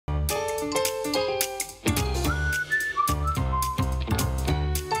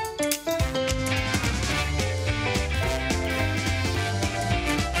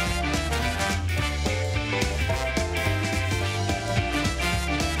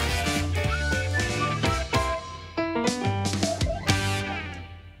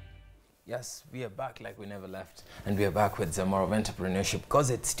Yes, we are back like we never left. And we are back with some more of entrepreneurship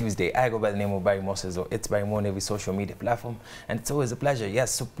because it's Tuesday. I go by the name of Barry Moses, or it's Barry Mo on every social media platform. And it's always a pleasure. Yes,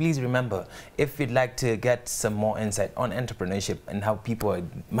 so please remember, if you'd like to get some more insight on entrepreneurship and how people are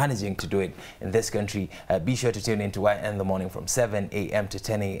managing to do it in this country, be sure to tune into Y in the morning from 7 a.m. to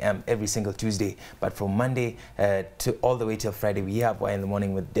 10 a.m. every single Tuesday. But from Monday to all the way till Friday, we have Y in the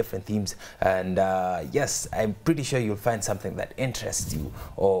morning with different themes. And yes, I'm pretty sure you'll find something that interests you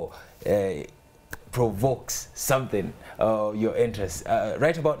or provokes something your interest.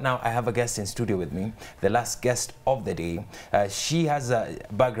 Right about now, I have a guest in studio with me, the last guest of the day. She has a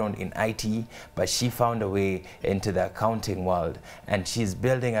background in IT, but she found a way into the accounting world, and she's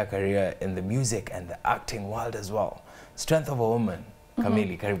building a career in the music and the acting world as well. Strength of a woman.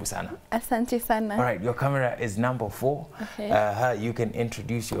 Kamili, karibu sana. Asante sana. All right, your camera is number 4. Okay. You can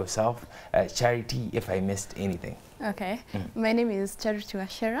introduce yourself. Charity, if I missed anything. Okay. My name is Charity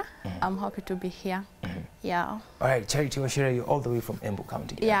Wacera. I'm happy to be here. Yeah. All right, Charity Wacera, you're all the way from Embu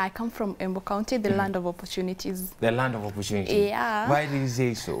County. Yeah, I come from Embu County, the land of opportunities. The land of opportunity. Yeah. Why do you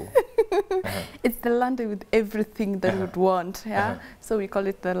say so? It's the land with everything that you would want. Yeah. So we call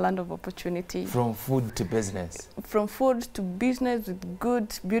it the land of opportunity. From food to business. From food to business with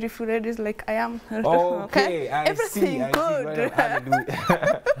good, beautiful ladies like I am. Okay, everything good.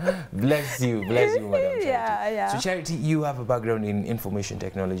 Hallelujah. Bless you, madam. Charity. Yeah. So Charity, you have a background in information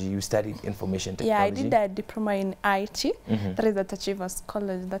technology. You studied information technology. Yeah, I did a diploma in IT. That is at Achievers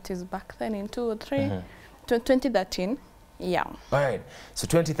College. That is back then in 2013. Yeah. All right. So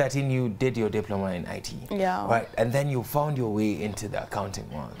 2013, you did your diploma in IT. Yeah. Right. And then you found your way into the accounting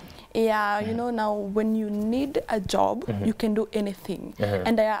world. Yeah, you know, now when you need a job, you can do anything.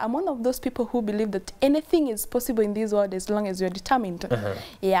 And I'm one of those people who believe that anything is possible in this world as long as you're determined.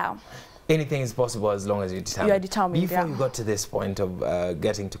 Yeah. Anything is possible as long as you're determined. You are determined, Before you got to this point of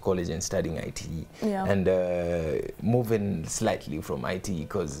getting to college and studying IT, and moving slightly from IT,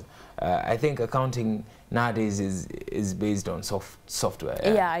 because I think accounting nowadays is based on software.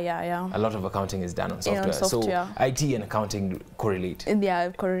 Yeah. A lot of accounting is done on software. So IT and accounting correlate. And they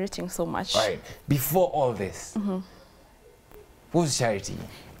are correlating so much. Right. Before all this, what was Charity?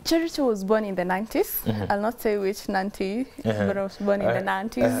 Charity was born in the 90s. I'll not say which 90, but I was born in the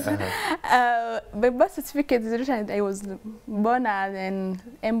 90s. My birth certificate is written I was born at an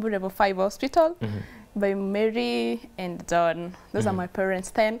Embu Level 5 hospital by Mary and John. Those are my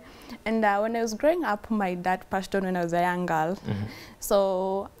parents then. And when I was growing up, my dad passed on when I was a young girl.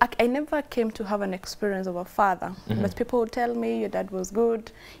 So I never came to have an experience of a father. But people would tell me, your dad was good,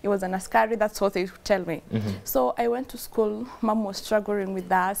 he was an askari, that's what they would tell me. So I went to school, mom was struggling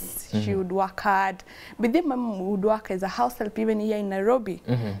with us, she would work hard. But then mom would work as a house help even here in Nairobi,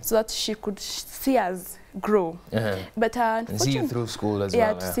 so that she could see us grow. But and see you through school as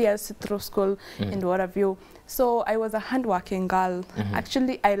well. Yeah, to see us through school and what have you. So I was a hardworking girl.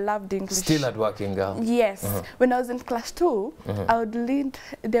 Actually, I loved English. Still a working girl? Yes. When I was in class 2, I would lead,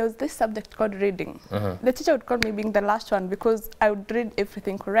 there was this subject called reading. The teacher would call me being the last one because I would read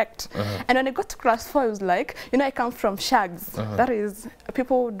everything correct. And when I got to class 4, I was like, you know, I come from Shags. That is,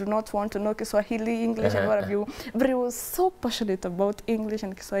 people do not want to know Kiswahili, English, and what have you. But I was so passionate about English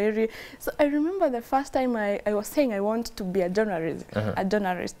and Kiswahili. So I remember the first time I was saying I want to be a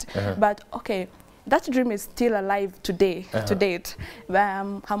journalist. But okay, that dream is still alive today, to date. But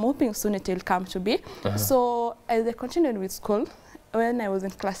I'm hoping soon it will come to be. So as I continued with school, when I was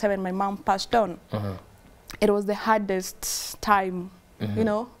in class 7, my mom passed on. It was the hardest time, you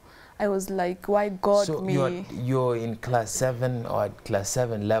know. I was like, why God me? So you're in class 7 or at class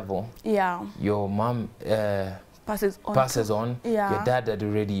 7 level. Yeah. Your mom passes on. Yeah. Your dad had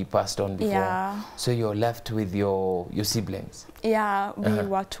already passed on before. Yeah. So you're left with your siblings. Yeah, we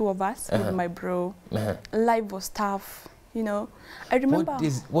were 2 of us with my bro. Life was tough, you know. I remember.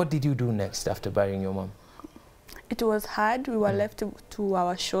 What did you do next after burying your mom? It was hard. We were left to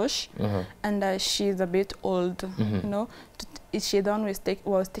our shosh, and she's a bit old, you know. She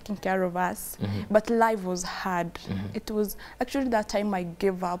was taking care of us, but life was hard. It was actually that time I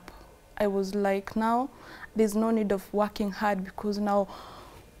gave up. I was like, now there's no need of working hard because now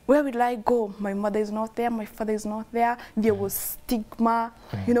where will I go? My mother is not there, my father is not there. There was stigma,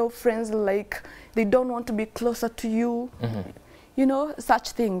 you know, friends like they don't want to be closer to you. You know,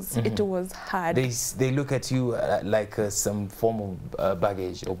 such things. It was hard. They look at you like some form of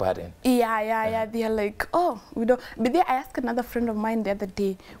baggage or burden. Yeah. They are like, oh, we don't. But then I asked another friend of mine the other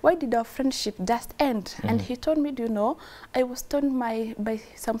day, why did our friendship just end? And he told me, do you know, I was told by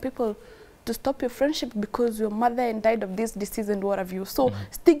some people to stop your friendship because your mother died of this disease and what have you. So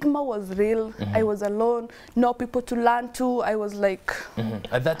stigma was real. I was alone, no people to learn to. I was like...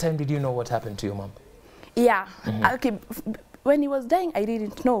 At that time, did you know what happened to your mom? Yeah. Okay. When he was dying, I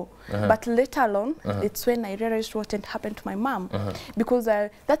didn't know. But later on, it's when I realized what had happened to my mom. Because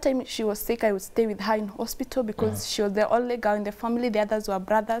that time she was sick, I would stay with her in hospital because she was the only girl in the family. The others were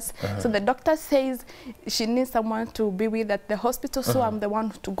brothers. So the doctor says she needs someone to be with at the hospital, so I'm the one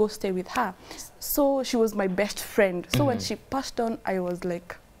to go stay with her. So she was my best friend. So when she passed on, I was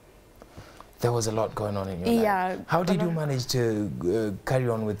like... There was a lot going on in your life. How did you manage to carry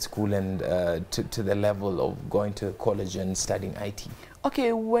on with school and to the level of going to college and studying IT?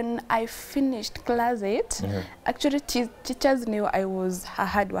 Okay, when I finished class 8, actually teachers knew I was a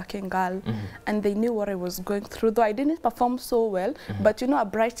hard-working girl, and they knew what I was going through. Though I didn't perform so well, but you know, a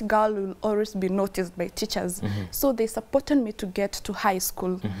bright girl will always be noticed by teachers. So they supported me to get to high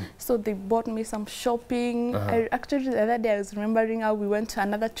school. So they bought me some shopping. Actually, the other day I was remembering how we went to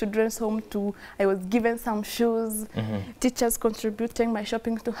another children's home I was given some shoes. Teachers contributing my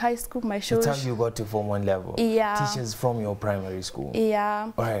shopping to high school. My shoes. That's how you got to Form 1 level? Yeah. Teachers from your primary school?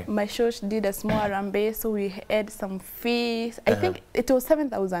 Yeah, my church did a small rambe, so we had some fees. I think it was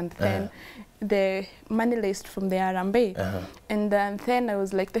 7,000 then, the money list from the rambe. And then I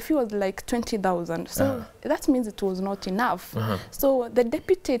was like, the fee was like 20,000. So that means it was not enough. So the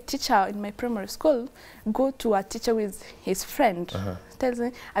deputy teacher in my primary school go to a teacher with his friend, tells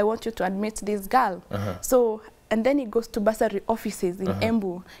him, I want you to admit this girl. So, and then he goes to bursary offices in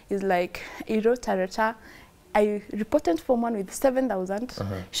Embu. He's like, he wrote a letter. I reported Form 1 with 7,000,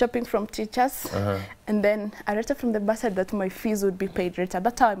 shopping from teachers, and then I letter from the bursary that my fees would be paid later.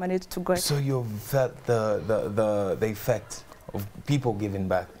 That's how I managed to go. So you felt the effect of people giving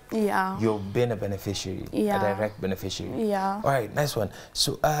back? Yeah. You've been a beneficiary, a direct beneficiary. Yeah. All right, nice one.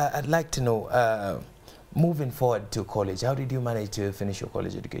 So I'd like to know, moving forward to college, how did you manage to finish your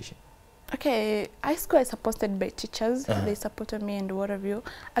college education? Okay, high school I supported by teachers. They supported me and what have you.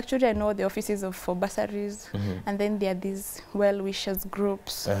 Actually, I know the offices for bursaries, and then there are these well-wishers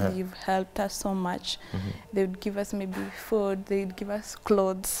groups. They've helped us so much. They would give us maybe food, they'd give us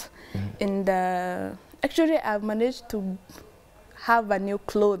clothes. And actually, I've managed to have a new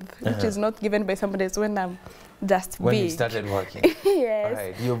clothes, which is not given by somebody else when I'm just when big. You started working. Yes. All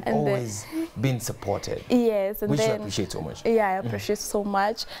right. You've always been supported. Yes. And which then, I appreciate so much. Yeah, I appreciate so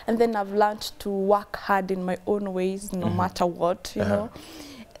much. And then I've learned to work hard in my own ways, no matter what, you know.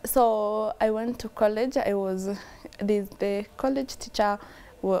 So I went to college. I was, the college teacher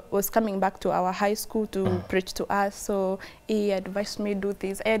was coming back to our high school to preach to us, so he advised me do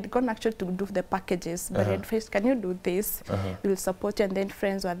this. I had gone actually to do the packages, but he advised, can you do this? We'll support you, and then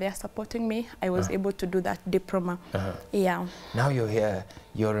friends were there supporting me. I was able to do that diploma. Yeah. Now you're here,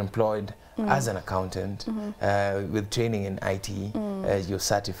 you're employed as an accountant with training in IT, you're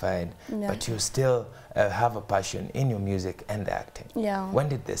certified, but you still have a passion in your music and acting. Yeah. When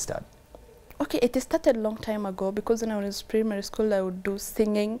did this start? Okay, it started a long time ago because when I was in primary school, I would do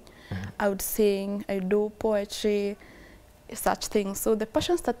singing, I would sing, I do poetry, such things. So the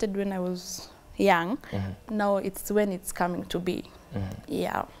passion started when I was young. Now it's when it's coming to be.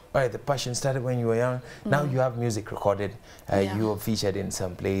 Yeah. All right, the passion started when you were young. Now you have music recorded. You have featured in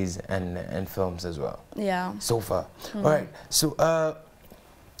some plays and films as well. Yeah. So far. All right. So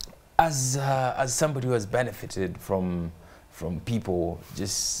as somebody who has benefited from people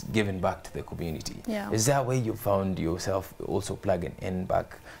just giving back to the community. Is that where you found yourself also plugging in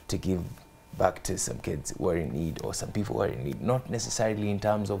back to give back to some kids who are in need or some people who are in need, not necessarily in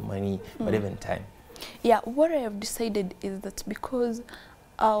terms of money, but even time? Yeah, what I have decided is that because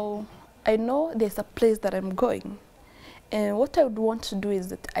I know there's a place that I'm going, and what I would want to do is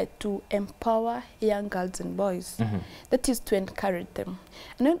that to empower young girls and boys. That is to encourage them.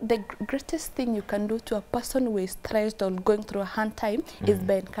 And the greatest thing you can do to a person who is stressed or going through a hard time is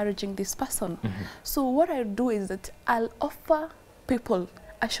by encouraging this person. So what I do is that I'll offer people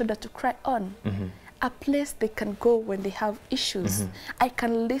a shoulder to cry on. A place they can go when they have issues. I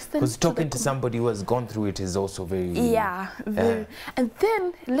can listen. Because talking to somebody who has gone through it is also very... Yeah, very. And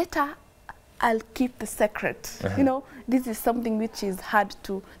then later, I'll keep the secret. You know, this is something which is hard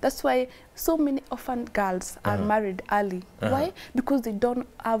to... That's why so many orphan girls are married early. Why? Because they don't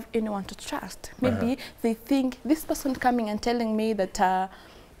have anyone to trust. Maybe they think this person coming and telling me that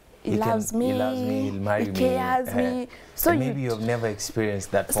he loves me, he'll marry me, he cares me. So maybe you've never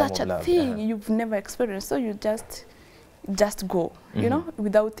experienced that form of love. Such a thing you've never experienced. So you just go, you know,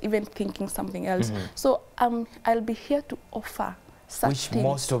 without even thinking something else. So I'll be here to offer such which things.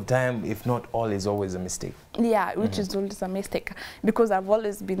 most of time, if not all, is always a mistake. Yeah, which is always a mistake, because I've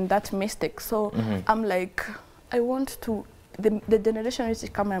always been that mistake. So I'm like, I want to, the generation which is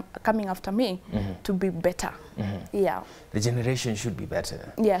coming after me to be better. Yeah. The generation should be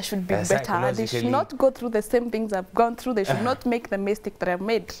better. Yeah, should be better. They should not go through the same things I've gone through. They should not make the mistake that I've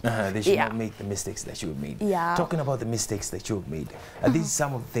made. They should not make the mistakes that you have made. Yeah. Talking about the mistakes that you have made, are these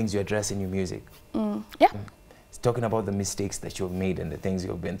some of the things you address in your music? Yeah. Talking about the mistakes that you have made and the things you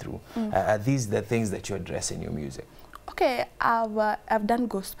have been through, are these the things that you address in your music? Okay, I've done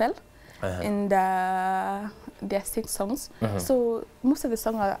gospel, and there are 6 songs. So most of the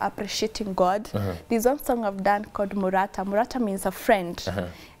songs are appreciating God. There's one song I've done called Murata. Murata means a friend.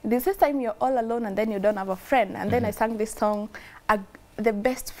 This is time you're all alone and then you don't have a friend. And then I sang this song, the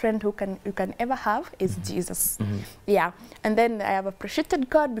best friend you can ever have is Jesus. Yeah. And then I have appreciated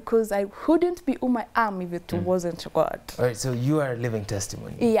God because I wouldn't be who I am if it wasn't God. All right, so you are a living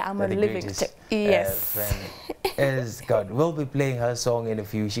testimony. Yeah, I'm a living yes. Friend is God. We'll be playing her song in a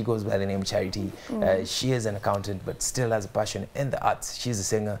few. She goes by the name Charity. She is an accountant, but still has a passion in the arts. She's a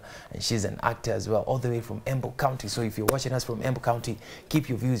singer and she's an actor as well, all the way from Embu County. So if you're watching us from Embu County, keep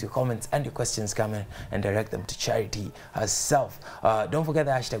your views, your comments, and your questions coming and direct them to Charity herself. Don't forget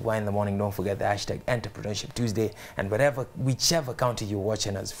the hashtag Y in the Morning. Don't forget the hashtag Entrepreneurship Tuesday. And whichever county you're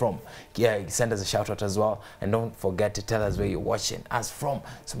watching us from, send us a shout out as well. And don't forget to tell us where you're watching us from.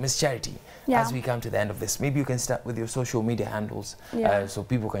 So Miss Charity, as we come to the end of this, maybe you can start with your social media handles so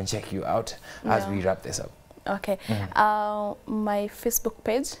people can check you out as we wrap this up. Okay. My Facebook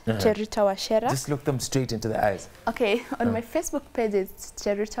page, Cherita Wacera. Just look them straight into the eyes. Okay. On my Facebook page, it's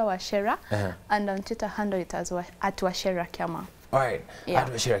Cherita Wacera. And on Twitter handle it as at Wacera Kiama. All right. At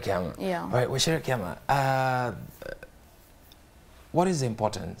Wacera Kiama. Yeah. All right, Wacera Kiama. What is the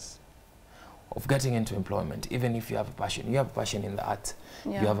importance of getting into employment, even if you have a passion? You have a passion in the art,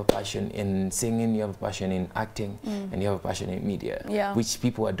 you have a passion in singing, you have a passion in acting, and you have a passion in media, which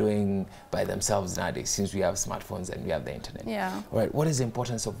people are doing by themselves nowadays since we have smartphones and we have the internet. Yeah. All right, what is the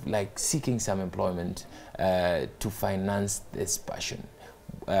importance of like seeking some employment to finance this passion,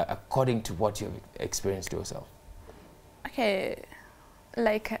 according to what you've experienced yourself? Okay.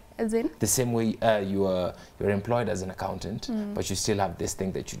 Like, as in? The same way you're employed as an accountant, but you still have this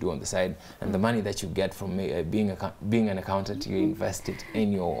thing that you do on the side, and the money that you get from being an accountant, you invest it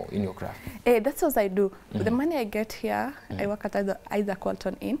in your craft. That's what I do. The money I get here, I work at Isaac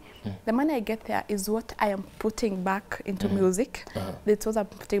Walton Inn. The money I get there is what I am putting back into music. That's what I'm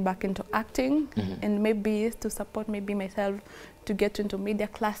putting back into acting, and maybe to support maybe myself to get into media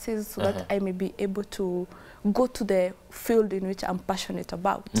classes so that I may be able to go to the field in which I'm passionate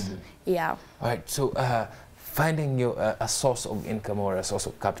about. Yeah. All right. So finding a source of income or a source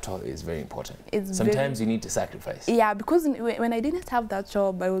of capital is very important. Sometimes you need to sacrifice. Yeah, because when I didn't have that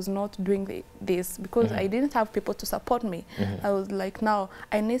job, I was not doing this because I didn't have people to support me. I was like, now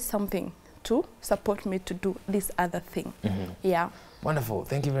I need something to support me to do this other thing. Yeah. Wonderful.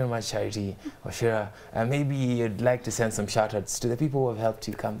 Thank you very much, Charity Wacera. Maybe you'd like to send some shout-outs to the people who have helped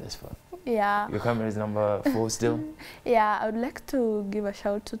you come this far. Yeah. Your camera is number 4 still? Yeah, I would like to give a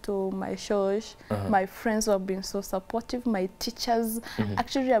shout out to my church, my friends who have been so supportive, my teachers.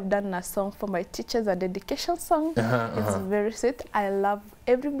 Actually, I've done a song for my teachers, a dedication song. It's very sweet. I love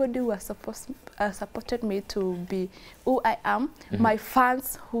everybody who has supported me to be who I am. My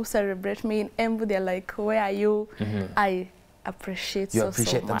fans who celebrate me in Embu, they're like, where are you? I appreciate them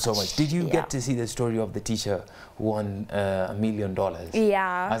so much. Did you get to see the story of the teacher who won $1 million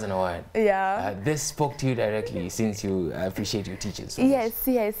as an award? Yeah. This spoke to you directly since you appreciate your teachers so much.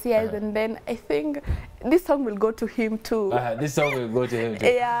 Yes. And then I think this song will go to him too. This song will go to him too.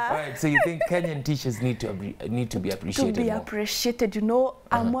 Yeah. All right. So you think Kenyan teachers need to be appreciated? To be appreciated. You know,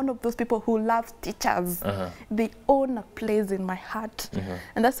 I'm one of those people who loves teachers. They own a place in my heart,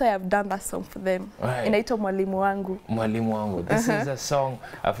 and that's why I've done that song for them. Inaitwa Mwalimu Wangu. Mwalimu Wangu. This is a song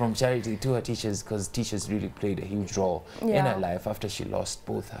from Charity to her teachers, because teachers really played a huge role in her life after she lost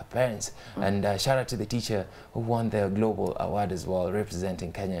both her parents. And shout out to the teacher who won the global award as well,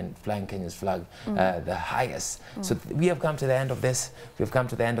 representing Kenya and flying Kenya's flag the highest. So we have come to the end of this. We've come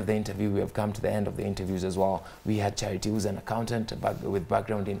to the end of the interview. We have come to the end of the interviews as well. We had Charity, who's an accountant with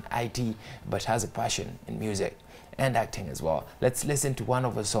background in IT, but has a passion in music and acting as well. Let's listen to one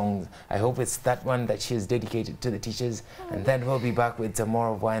of her songs. I hope it's that one that she has dedicated to the teachers, and then we'll be back with some more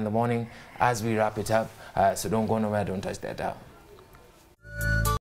of Y in the Morning as we wrap it up. So don't go nowhere, don't touch that dial.